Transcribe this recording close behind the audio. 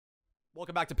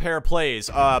Welcome back to Para Plays,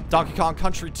 Donkey Kong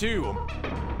Country 2.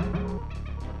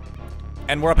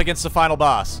 And we're up against the final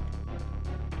boss.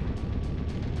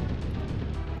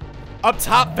 Up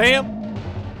top, fam!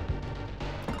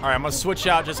 Alright, I'm gonna switch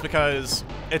out just because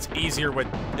it's easier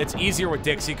with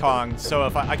Dixie Kong, so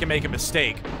if I can make a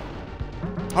mistake.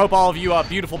 Hope all of you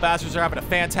beautiful bastards are having a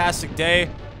fantastic day.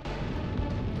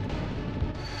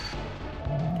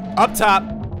 Up top.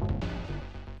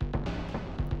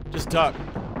 Just duck.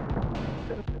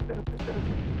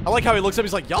 I like how he looks up,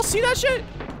 he's like, y'all see that shit?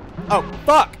 Oh,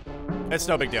 fuck! It's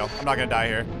no big deal. I'm not gonna die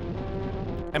here.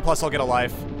 And plus, I'll get a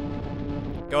life.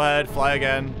 Go ahead, fly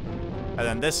again. And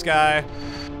then this guy.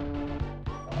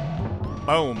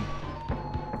 Boom.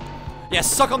 Yeah,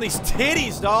 suck on these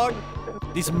titties, dog!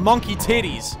 These monkey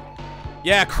titties.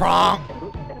 Yeah, Kronk!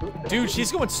 Dude,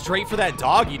 she's going straight for that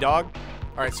doggy, dog.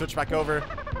 Alright, switch back over.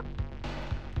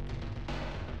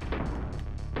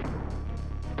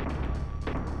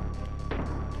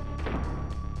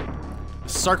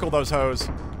 Circle those hoes.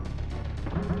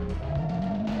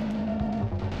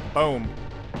 Boom.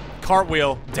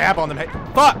 Cartwheel. Dab on them. Hey,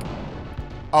 fuck!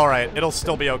 Alright, it'll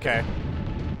still be okay.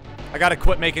 I gotta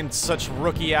quit making such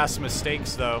rookie-ass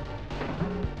mistakes, though.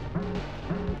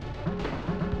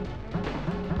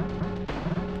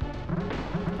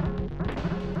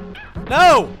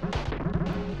 No!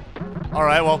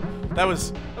 Alright, well, that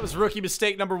was rookie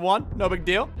mistake number one. No big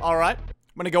deal. Alright.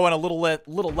 I'm gonna go in a little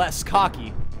less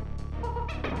cocky.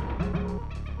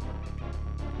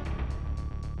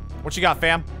 What you got,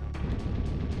 fam?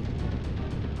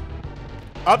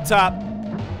 Up top.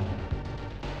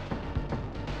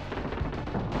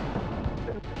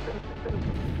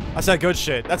 That's that good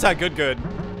shit. That's that good.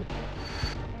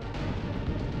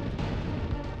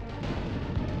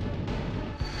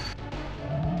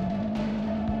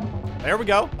 There we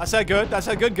go. That's that good. That's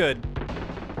that good.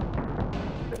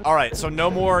 Alright, so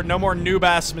no more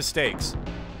noob-ass mistakes.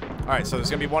 Alright, so there's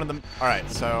gonna be one of them. Alright,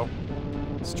 so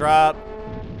let's drop.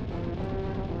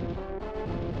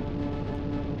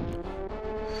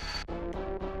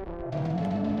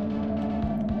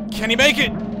 Can he make it?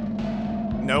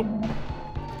 Nope.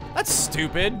 That's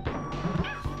stupid.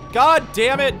 God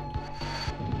damn it.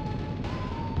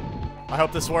 I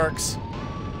hope this works.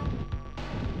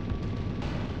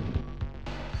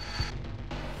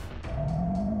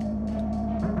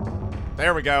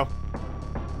 There we go.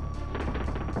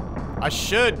 I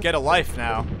should get a life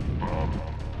now.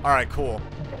 Alright, cool.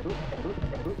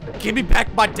 Give me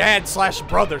back my dad slash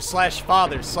brother slash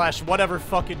father slash whatever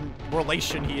fucking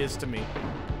relation he is to me.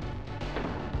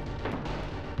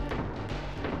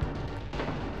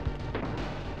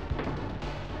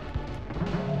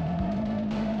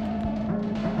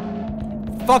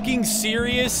 Fucking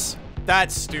serious?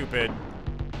 That's stupid.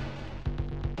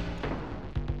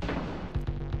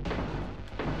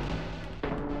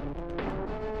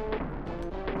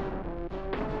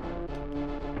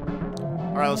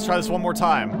 Alright, let's try this one more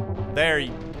time. There,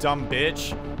 you dumb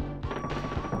bitch.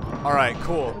 Alright,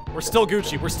 cool. We're still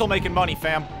Gucci. We're still making money,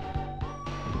 fam.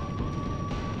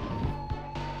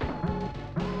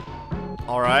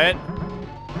 Alright.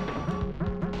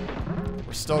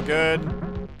 We're still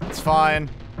good. It's fine.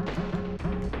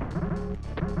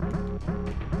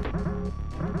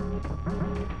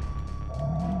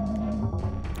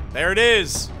 There it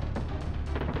is.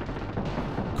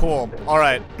 Cool.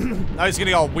 Alright. Now he's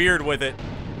getting all weird with it.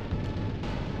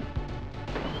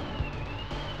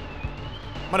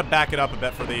 I'm gonna back it up a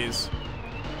bit for these.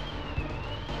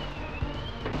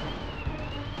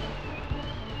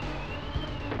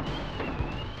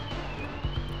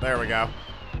 There we go.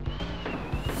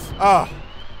 Oh.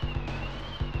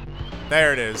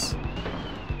 There it is.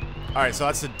 Alright, so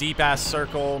that's a deep-ass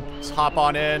circle. Let's hop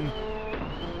on in.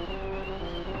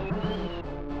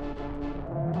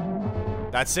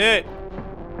 That's it.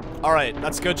 Alright,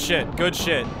 that's good shit. Good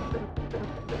shit.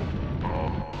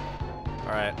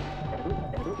 Alright.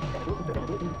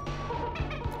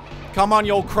 Come on,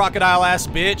 you old crocodile-ass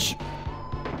bitch.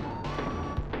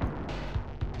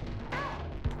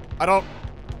 I don't...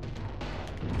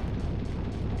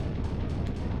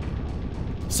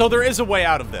 So there is a way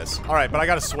out of this. Alright, but I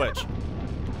gotta switch.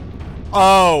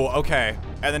 Oh, okay.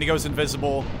 And then he goes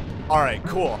invisible. Alright,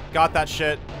 cool. Got that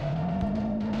shit.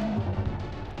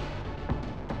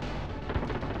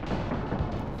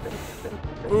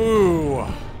 Ooh.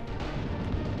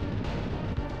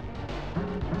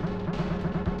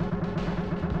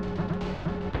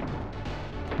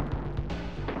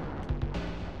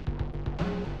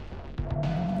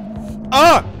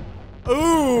 Ah!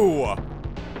 Ooh!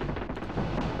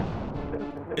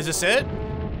 Is this it?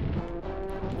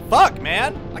 Fuck,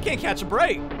 man. I can't catch a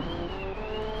break.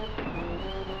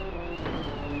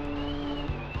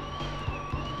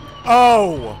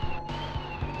 Oh!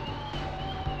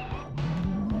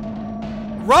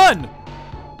 Run!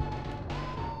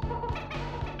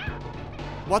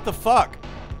 What the fuck?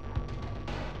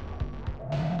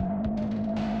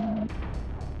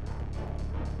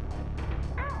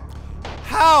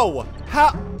 How?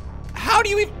 How do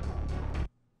you even...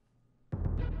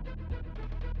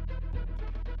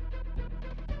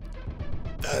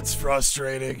 That's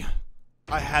frustrating.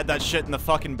 I had that shit in the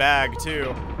fucking bag,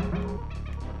 too.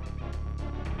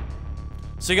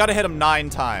 So you gotta hit him 9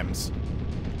 times.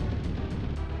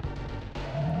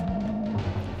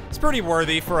 It's pretty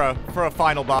worthy for a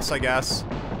final boss, I guess.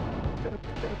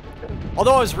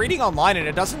 Although I was reading online and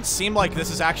it doesn't seem like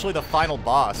this is actually the final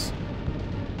boss.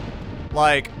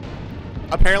 Like,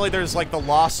 apparently there's like the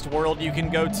Lost World you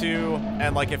can go to,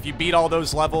 and like if you beat all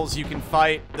those levels, you can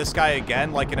fight this guy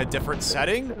again, like in a different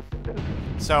setting.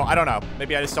 So, I don't know.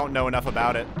 Maybe I just don't know enough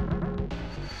about it.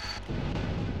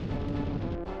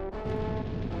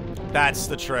 That's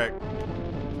the trick.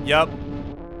 Yep.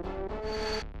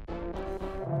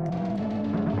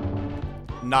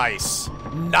 Nice.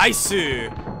 Nice.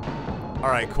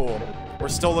 Alright, cool. We're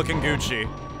still looking Gucci.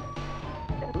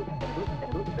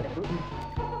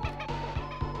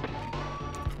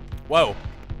 Whoa.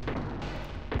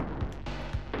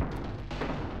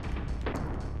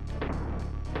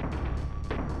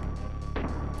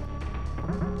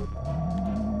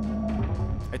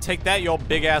 I take that, you old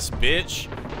big ass bitch.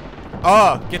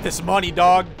 Get this money,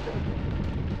 dog.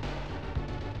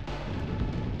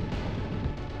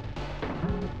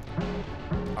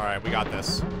 Alright, we got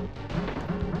this.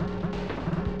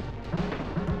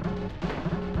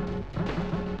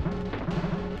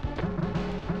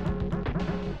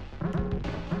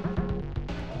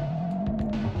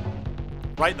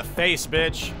 Right in the face,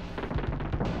 bitch.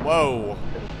 Whoa.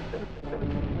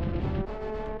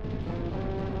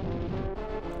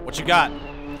 What you got?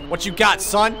 What you got,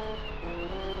 son?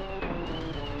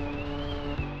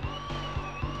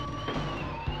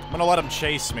 I'm gonna let him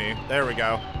chase me. There we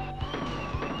go.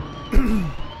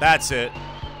 That's it.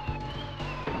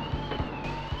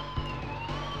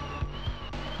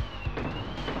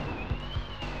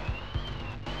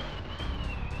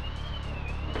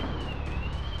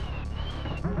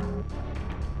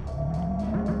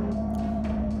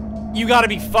 You gotta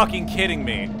be fucking kidding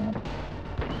me.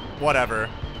 Whatever.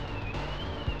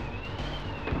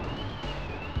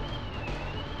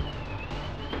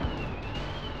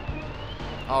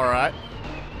 Alright.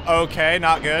 Okay,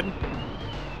 not good.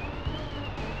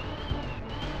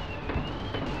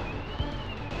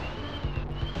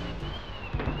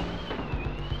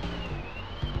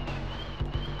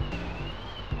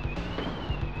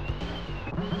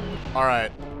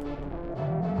 Alright.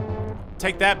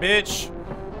 Take that, bitch.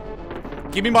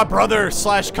 Give me my brother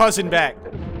 / cousin back.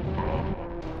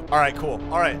 Alright, cool.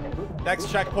 Alright.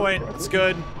 Next checkpoint. It's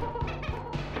good.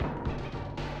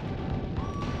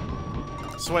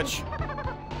 Switch.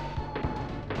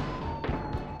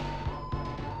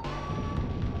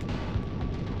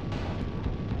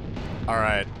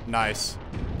 Alright, nice.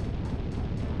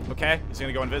 Okay, he's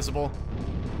gonna go invisible.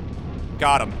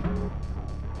 Got him.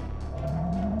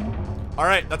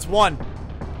 Alright, that's 1.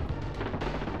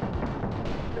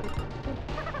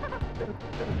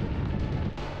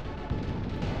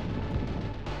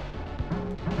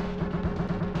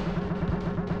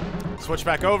 Switch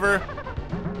back over.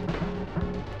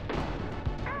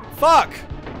 Fuck!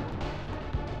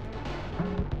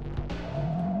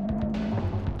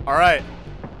 Alright.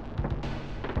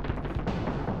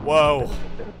 Whoa.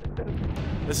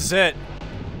 This is it.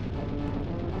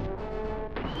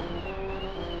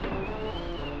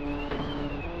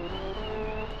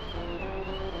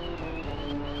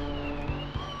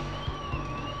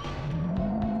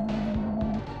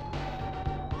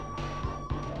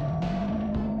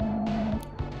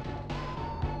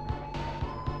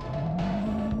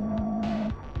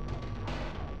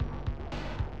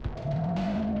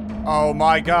 Oh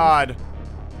my god.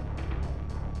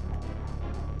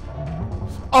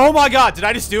 Oh my god, did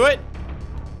I just do it?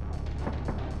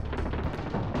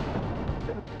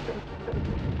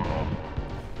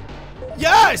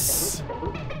 Yes!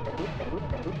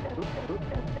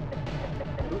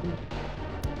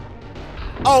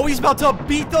 Oh, he's about to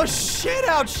beat the shit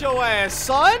out your ass,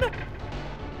 son!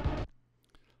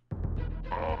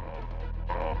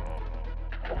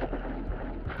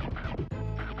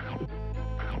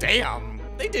 Damn,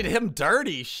 they did him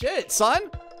dirty. Shit, son.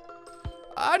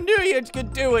 I knew you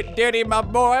could do it, Diddy, my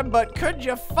boy, but could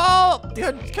you fall?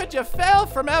 Could you fail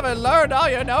from having learned all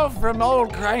you know from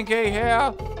old Cranky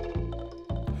here?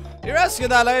 You rescued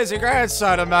that lazy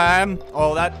grandson of mine.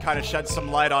 Oh, that kind of sheds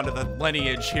some light onto the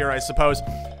lineage here, I suppose.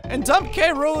 And dumped K.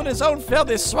 Rool in his own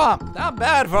filthy swamp. Not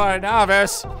bad for a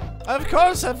novice. Of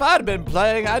course, if I'd been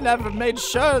playing, I never made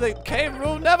sure that K.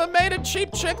 Rool never made a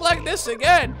cheap trick like this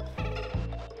again.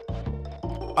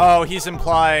 Oh, he's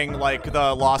implying, like,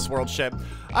 the Lost World ship.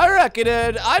 I reckon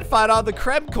I'd find all the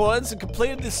Krem coins and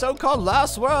completed the so-called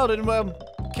Lost World, and, well,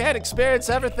 can't experience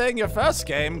everything your first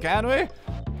game, can we?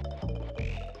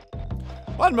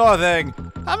 One more thing.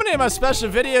 How many of my special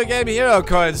video game hero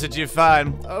coins did you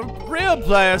find? A real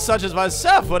player such as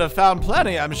myself would have found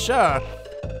plenty, I'm sure.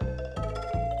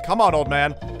 Come on, old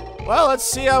man. Well, let's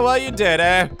see how well you did,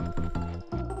 eh?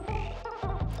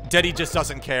 Diddy just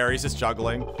doesn't care. He's just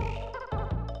juggling.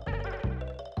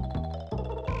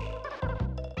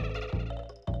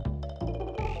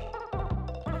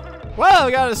 Well,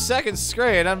 we got a second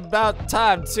screen. About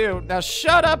time, too. Now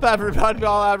shut up, everybody,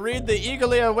 while I read the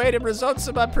eagerly awaited results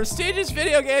of my prestigious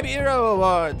Video Game Hero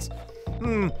Awards.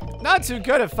 Not too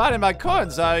good at finding my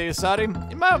coins, are you, Sonny?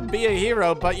 You might be a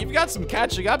hero, but you've got some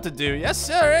catching up to do. Yes,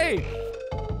 sir.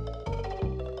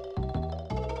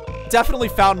 Definitely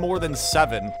found more than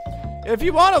 7. If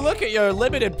you want to look at your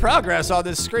limited progress on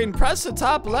this screen, press the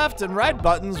top left and right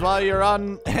buttons while you're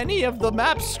on any of the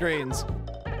map screens.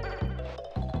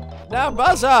 Now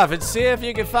buzz off and see if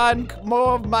you can find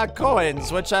more of my coins,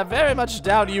 which I very much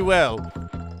doubt you will.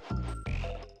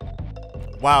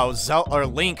 Wow,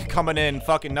 Link coming in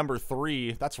fucking number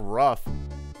 3. That's rough.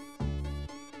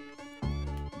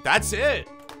 That's it.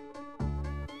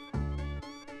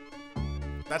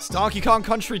 That's Donkey Kong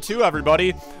Country 2,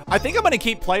 everybody. I think I'm gonna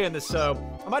keep playing this, so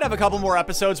I might have a couple more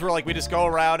episodes where, like, we just go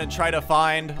around and try to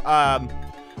find,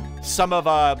 some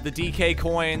of the DK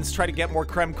coins, try to get more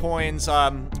Krem coins.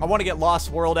 I want to get Lost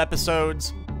World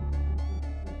episodes.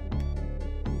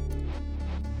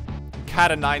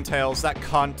 Cat of Nine Tails, that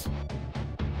cunt.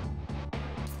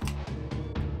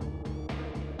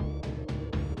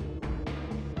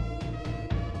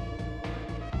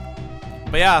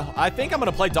 But yeah, I think I'm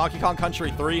gonna play Donkey Kong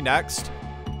Country 3 next.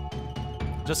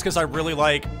 Just because I really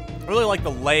like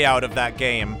the layout of that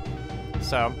game.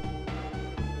 So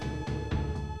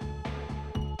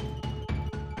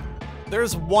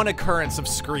there's one occurrence of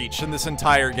Screech in this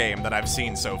entire game that I've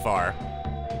seen so far.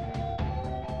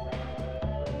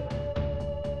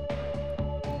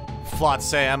 Flot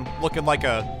Sam, looking like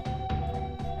a...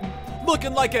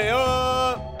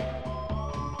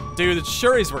 Dude, the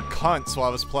Shuris were cunts while I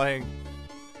was playing.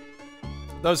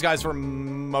 Those guys were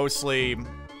mostly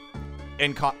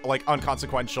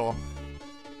unconsequential.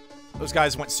 Those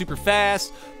guys went super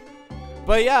fast.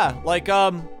 But yeah, like,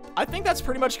 I think that's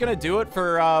pretty much gonna do it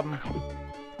for,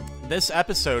 this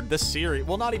episode, this series.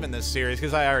 Well, not even this series,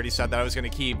 because I already said that I was gonna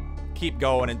keep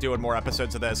going and doing more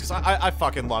episodes of this, because I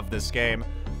fucking love this game.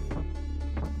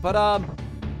 But,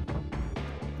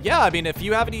 yeah, I mean, if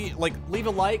you have any, like, leave a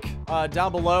like,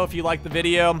 down below if you like the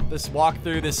video, this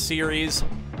walkthrough, this series.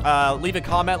 Leave a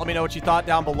comment, let me know what you thought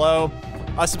down below.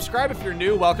 Subscribe if you're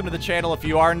new, welcome to the channel if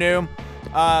you are new.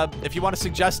 If you want to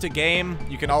suggest a game,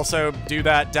 you can also do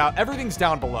that everything's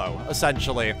down below,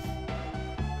 essentially.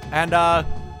 And,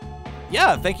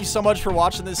 yeah, thank you so much for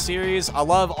watching this series. I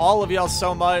love all of y'all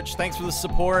so much. Thanks for the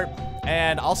support,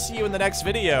 and I'll see you in the next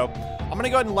video. I'm gonna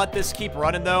go ahead and let this keep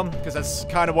running, though, because that's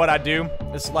kind of what I do.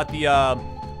 Just let the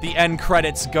end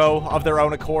credits go of their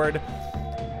own accord.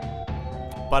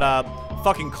 But,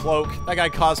 fucking Cloak. That guy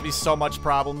caused me so much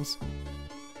problems.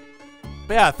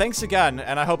 But yeah, thanks again,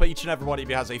 and I hope each and every one of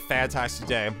you has a fantastic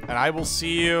day. And I will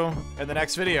see you in the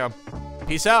next video.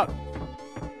 Peace out.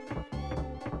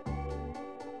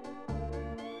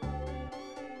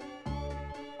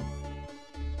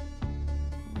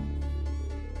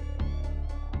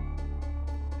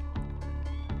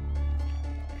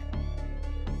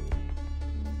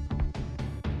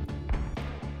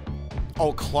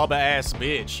 Oh, club-ass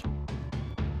bitch.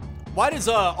 Why does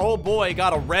old boy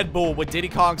got a Red Bull with Diddy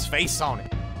Kong's face on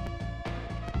it?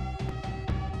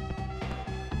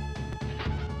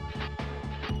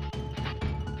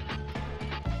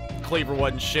 Cleaver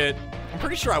wasn't shit. I'm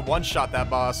pretty sure I one-shot that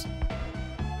boss.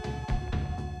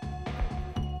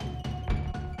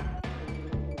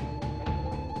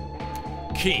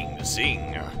 King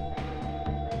Zing.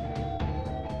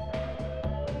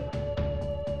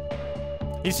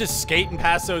 He's just skating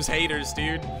past those haters,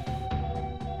 dude.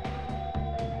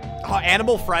 Oh,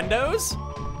 Animal Friendos?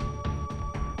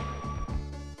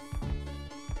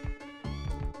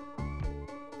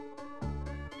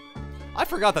 I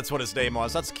forgot that's what his name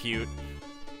was. That's cute.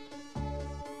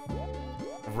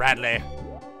 Radley.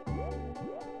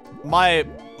 My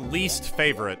least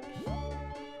favorite.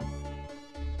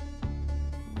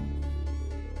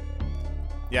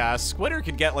 Yeah, Squitter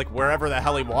could get, like, wherever the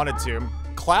hell he wanted to.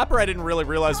 Clapper, I didn't really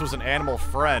realize was an animal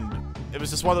friend. It was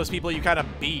just one of those people you kind of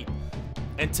beat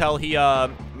until he,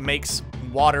 makes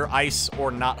water ice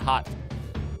or not hot.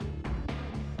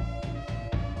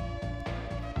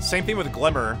 Same thing with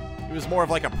Glimmer. He was more of,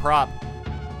 like, a prop.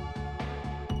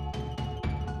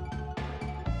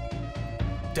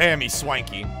 Damn, he's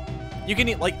swanky. You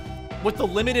can, like, with the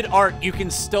limited art, you can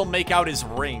still make out his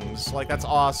rings. Like, that's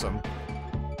awesome.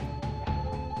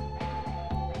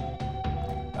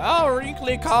 Oh,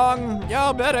 Wrinkly Kong,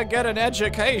 you better get an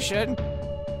education.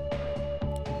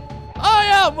 Oh,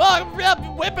 yeah, well,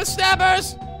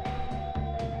 whippersnappers!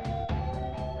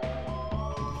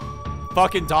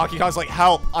 Fucking Donkey Kong's like,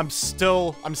 help, I'm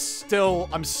still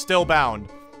bound.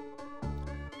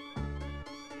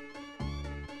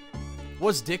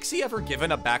 Was Dixie ever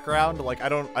given a background? Like, I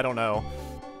don't know.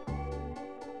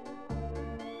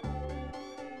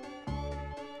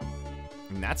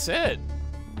 And that's it.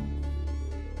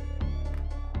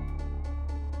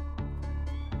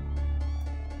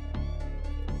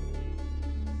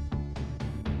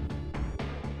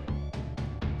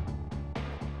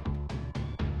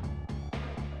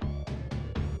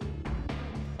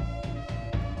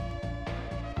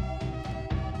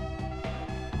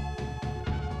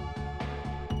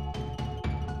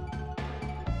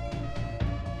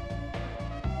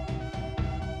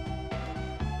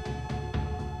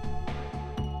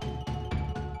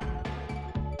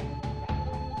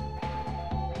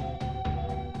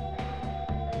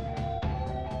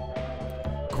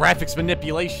 Graphics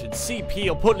manipulation. C.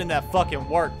 Peel putting in that fucking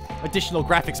work. Additional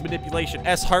graphics manipulation.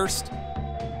 S. Hurst.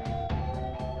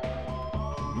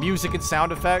 Music and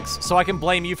sound effects. So I can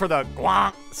blame you for the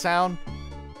gwonk sound.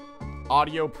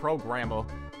 Audio programmer.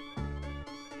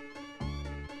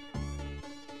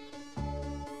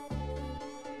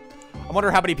 I wonder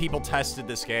how many people tested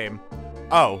this game.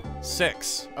 Oh,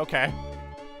 6. Okay.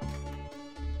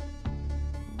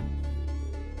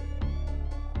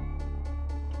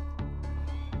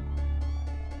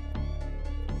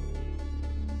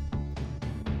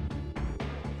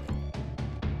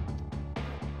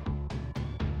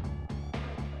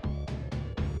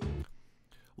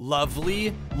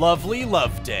 Lovely, lovely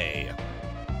love day.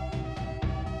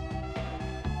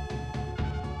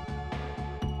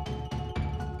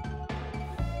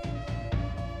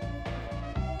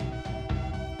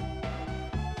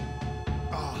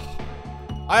 Oh,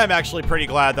 I am actually pretty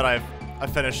glad that I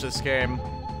finished this game.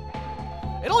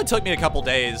 It only took me a couple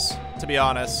days, to be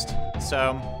honest,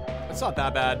 so it's not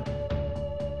that bad.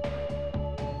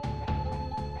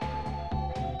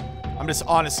 I'm just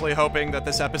honestly hoping that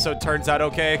this episode turns out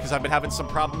okay, because I've been having some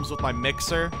problems with my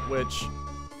mixer, which...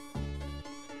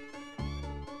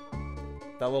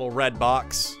 that little red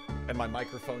box and my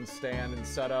microphone stand and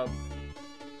setup.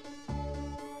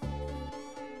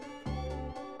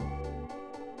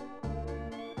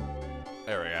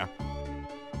 There we go.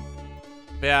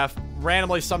 But yeah,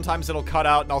 randomly sometimes it'll cut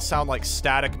out and I'll sound like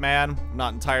Static Man. I'm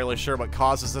not entirely sure what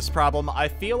causes this problem. I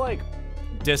feel like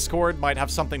Discord might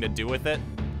have something to do with it.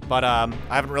 But, I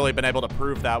haven't really been able to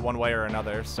prove that one way or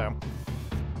another, so...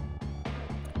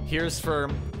 here's for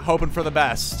hoping for the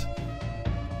best.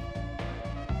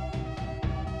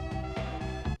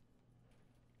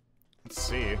 Let's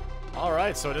see.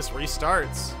 Alright, so it just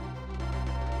restarts.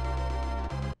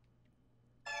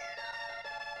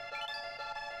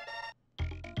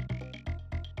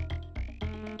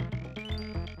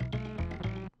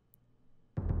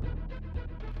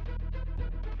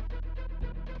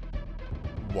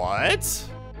 What?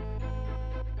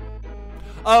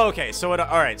 Oh, okay, so it,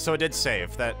 alright, so it did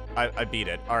save. That, I beat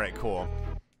it. Alright, cool.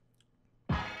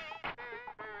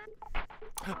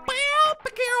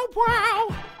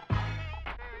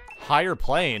 Higher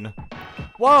plane?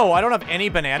 Whoa, I don't have any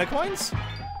banana coins?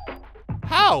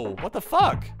 How? What the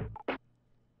fuck?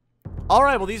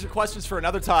 Alright, well, these are questions for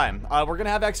another time. We're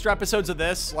gonna have extra episodes of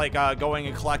this, like, going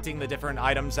and collecting the different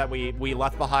items that we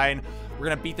left behind. We're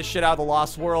gonna beat the shit out of the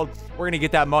Lost World. We're gonna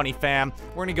get that money, fam.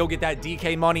 We're gonna go get that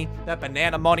DK money, that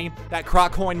banana money, that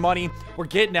croc coin money. We're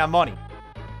getting that money.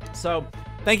 So,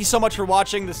 thank you so much for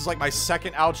watching. This is like my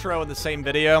second outro in the same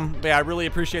video. But yeah, I really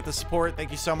appreciate the support. Thank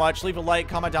you so much. Leave a like,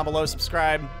 comment down below,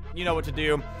 subscribe. You know what to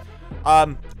do.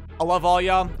 I love all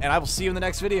y'all, and I will see you in the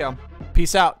next video.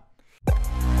 Peace out.